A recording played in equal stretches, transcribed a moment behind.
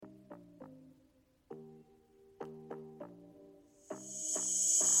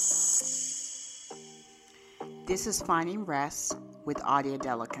This is Finding Rest with Audia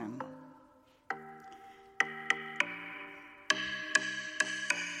Delican.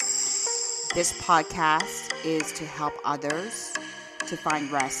 This podcast is to help others to find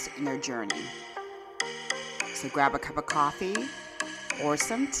rest in their journey. So grab a cup of coffee or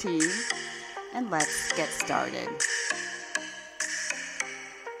some tea and let's get started.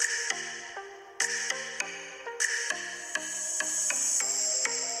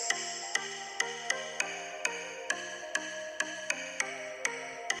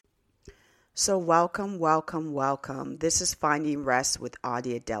 So welcome. This is Finding Rest with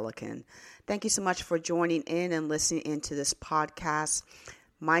Audia Delican. Thank you so much for joining in and listening into this podcast.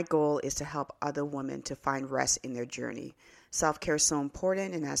 My goal is to help other women to find rest in their journey. Self-care is so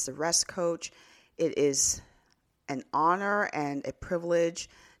important, and as the rest coach, it is an honor and a privilege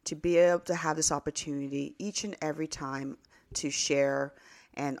to be able to have this opportunity each and every time to share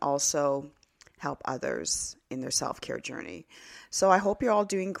and also help others in their self-care journey. So I hope you're all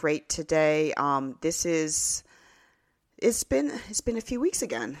doing great today. It's been a few weeks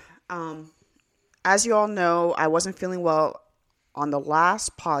again. As you all know, I wasn't feeling well on the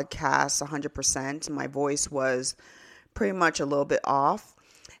last podcast 100%. My voice was pretty much a little bit off.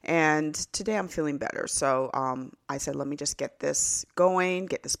 And today I'm feeling better. So I said, let me just get this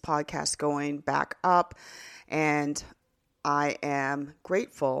podcast going back up. And I am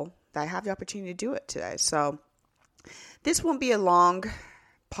grateful that I have the opportunity to do it today. So this won't be a long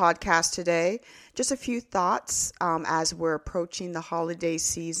podcast today. Just a few thoughts as we're approaching the holiday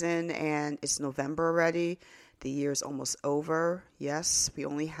season, and it's November already. The year's almost over. Yes, we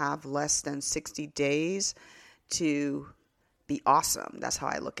only have less than 60 days to be awesome. That's how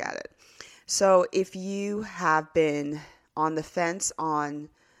I look at it. So if you have been on the fence on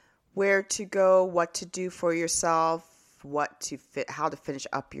where to go, what to do for yourself, how to finish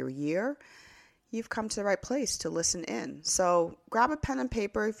up your year, you've come to the right place to listen in. So grab a pen and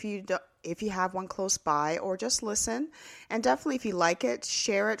paper if you have one close by, or just listen. And definitely, if you like it,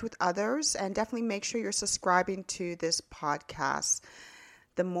 share it with others, and definitely make sure you're subscribing to this podcast.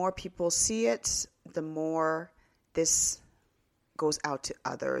 The more people see it, the more this goes out to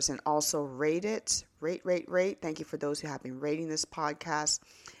others. And also rate it. Rate. Thank you for those who have been rating this podcast.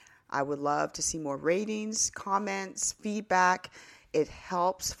 I would love to see more ratings, comments, feedback. It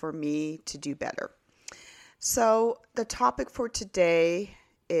helps for me to do better. So the topic for today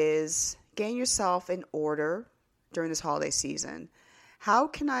is getting yourself in order during this holiday season. How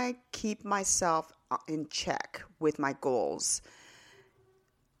can I keep myself in check with my goals?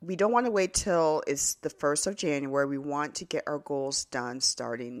 We don't want to wait till it's the 1st of January. We want to get our goals done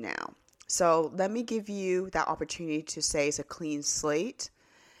starting now. So let me give you that opportunity to say it's a clean slate.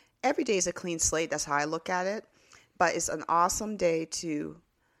 Every day is a clean slate. That's how I look at it. But it's an awesome day to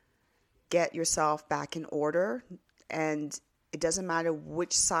get yourself back in order. And it doesn't matter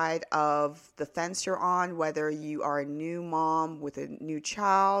which side of the fence you're on, whether you are a new mom with a new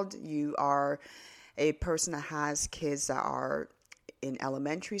child, you are a person that has kids that are in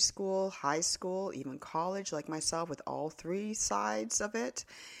elementary school, high school, even college, like myself, with all three sides of it.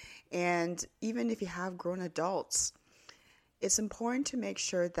 And even if you have grown adults, it's important to make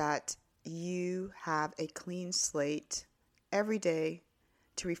sure that you have a clean slate every day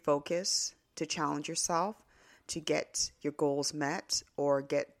to refocus, to challenge yourself, to get your goals met or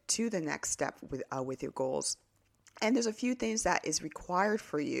get to the next step with your goals. And there's a few things that is required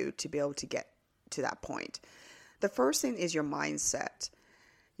for you to be able to get to that point. The first thing is your mindset.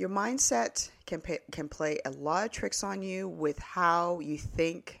 Your mindset can play a lot of tricks on you with how you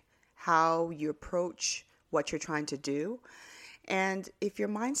think, how you approach what you're trying to do. And if your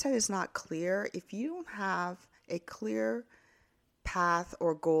mindset is not clear, if you don't have a clear path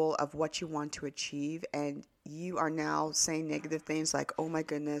or goal of what you want to achieve, and you are now saying negative things like, oh my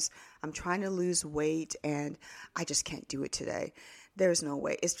goodness, I'm trying to lose weight and I just can't do it today. There's no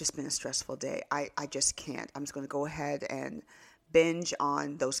way. It's just been a stressful day. I just can't. I'm just going to go ahead and binge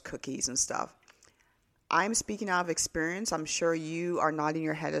on those cookies and stuff. I'm speaking out of experience. I'm sure you are nodding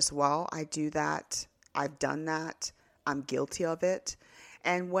your head as well. I do that. I've done that. I'm guilty of it.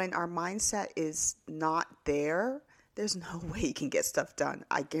 And when our mindset is not there, there's no way you can get stuff done.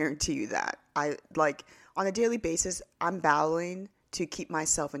 I guarantee you that. On a daily basis, I'm battling to keep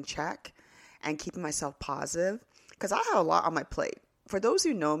myself in check and keeping myself positive because I have a lot on my plate. For those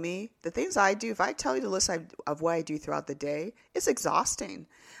who know me, the things I do, if I tell you the list of what I do throughout the day, it's exhausting.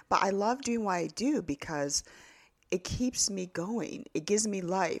 But I love doing what I do because it keeps me going. It gives me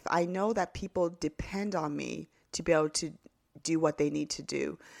life. I know that people depend on me to be able to do what they need to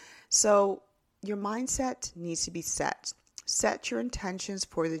do. So your mindset needs to be set. Set your intentions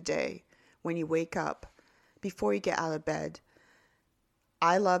for the day when you wake up. before you get out of bed.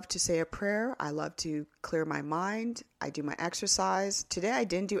 I love to say a prayer. I love to clear my mind. I do my exercise. Today I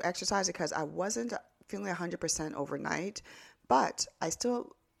didn't do exercise because I wasn't feeling 100% overnight, but I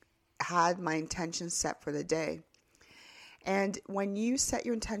still had my intentions set for the day. And when you set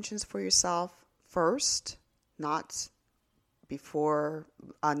your intentions for yourself first, not before,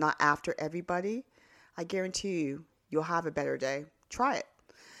 not after everybody, I guarantee you'll have a better day. Try it.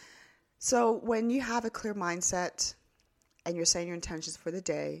 So when you have a clear mindset and you're setting your intentions for the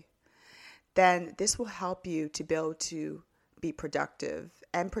day, then this will help you to be able to be productive.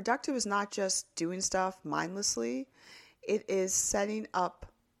 And productive is not just doing stuff mindlessly. It is setting up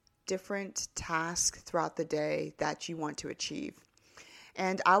different tasks throughout the day that you want to achieve.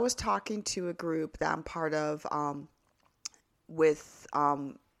 And I was talking to a group that I'm part of with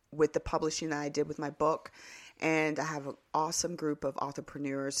the publishing that I did with my book. And I have an awesome group of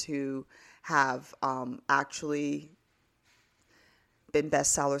entrepreneurs who have actually been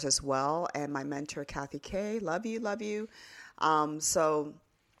bestsellers as well. And my mentor, Kathy Kay, love you. So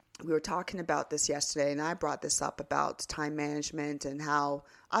we were talking about this yesterday, and I brought this up about time management and how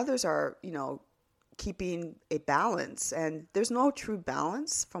others are, keeping a balance. And there's no true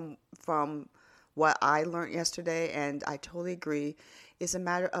balance from what I learned yesterday, and I totally agree. It's a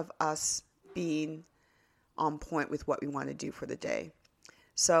matter of us being on point with what we want to do for the day.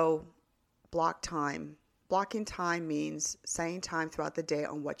 So block time. Blocking time means setting time throughout the day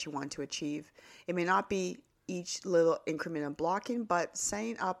on what you want to achieve. It may not be each little increment of blocking, but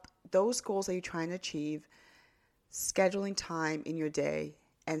setting up those goals that you're trying to achieve, scheduling time in your day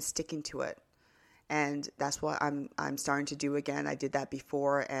and sticking to it. And that's what I'm starting to do again. I did that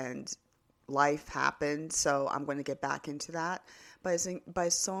before and life happened, so I'm going to get back into that. But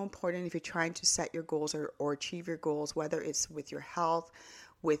it's so important if you're trying to set your goals or achieve your goals, whether it's with your health,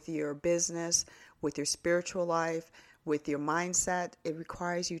 with your business, with your spiritual life, with your mindset, it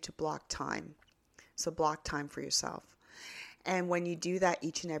requires you to block time. So block time for yourself. And when you do that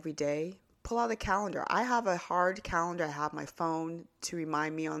each and every day, pull out a calendar. I have a hard calendar. I have my phone to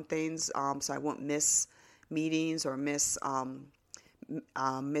remind me on things so I won't miss meetings or miss some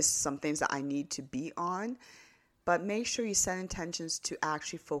things that I need to be on. But make sure you set intentions to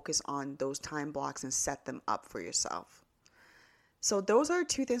actually focus on those time blocks and set them up for yourself. So those are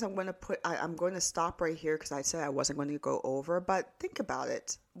two things I'm going to put. I'm going to stop right here because I said I wasn't going to go over. But think about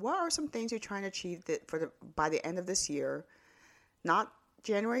it. What are some things you're trying to achieve by the end of this year, not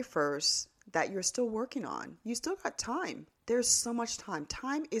January 1st, that you're still working on? You still got time. There's so much time.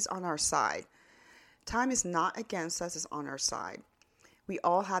 Time is on our side. Time is not against us. It's on our side. We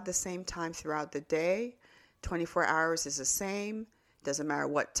all have the same time throughout the day. 24 hours is the same. Doesn't matter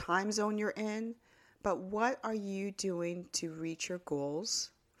what time zone you're in. But what are you doing to reach your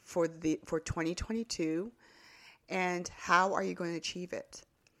goals for 2022, and how are you going to achieve it?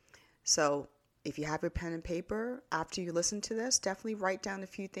 So if you have your pen and paper, after you listen to this, definitely write down a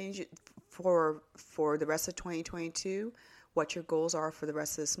few things for the rest of 2022, what your goals are for the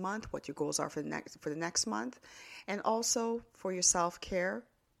rest of this month, what your goals are for the next month, and also for your self-care,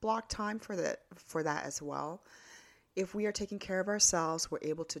 block time for that as well. If we are taking care of ourselves, we're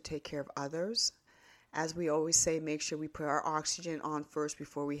able to take care of others. As we always say, make sure we put our oxygen on first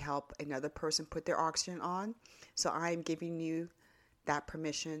before we help another person put their oxygen on. So I am giving you that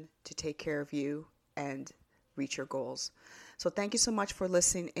permission to take care of you and reach your goals. So thank you so much for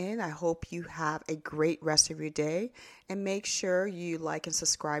listening in. I hope you have a great rest of your day, and make sure you like and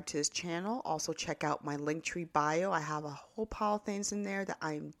subscribe to this channel. Also check out my Linktree bio. I have a whole pile of things in there that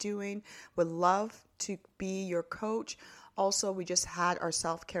I am doing. Would love to be your coach. Also, we just had our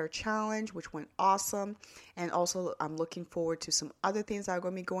self-care challenge, which went awesome. And also, I'm looking forward to some other things that are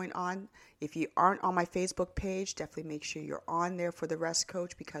going to be going on. If you aren't on my Facebook page, definitely make sure you're on there for the Rest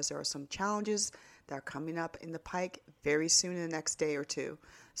Coach, because there are some challenges that are coming up in the pike very soon in the next day or two.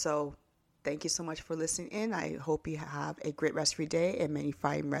 So thank you so much for listening in. I hope you have a great rest of your day, and may you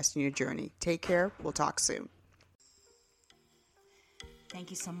find rest in your journey. Take care. We'll talk soon. Thank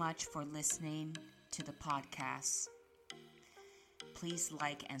you so much for listening to the podcast. Please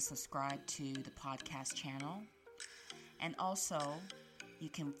like and subscribe to the podcast channel. And also, you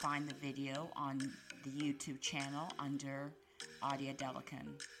can find the video on the YouTube channel under Adia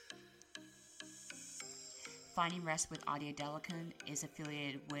Delican. Finding Rest with Adia Delican is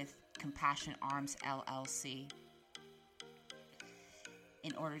affiliated with Compassion Arms LLC.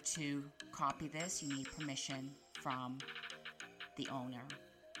 In order to copy this, you need permission from the owner.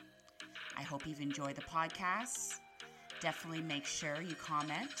 I hope you've enjoyed the podcast. Definitely make sure you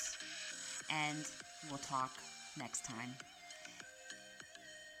comment, and we'll talk next time.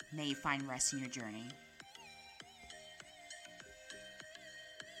 May you find rest in your journey.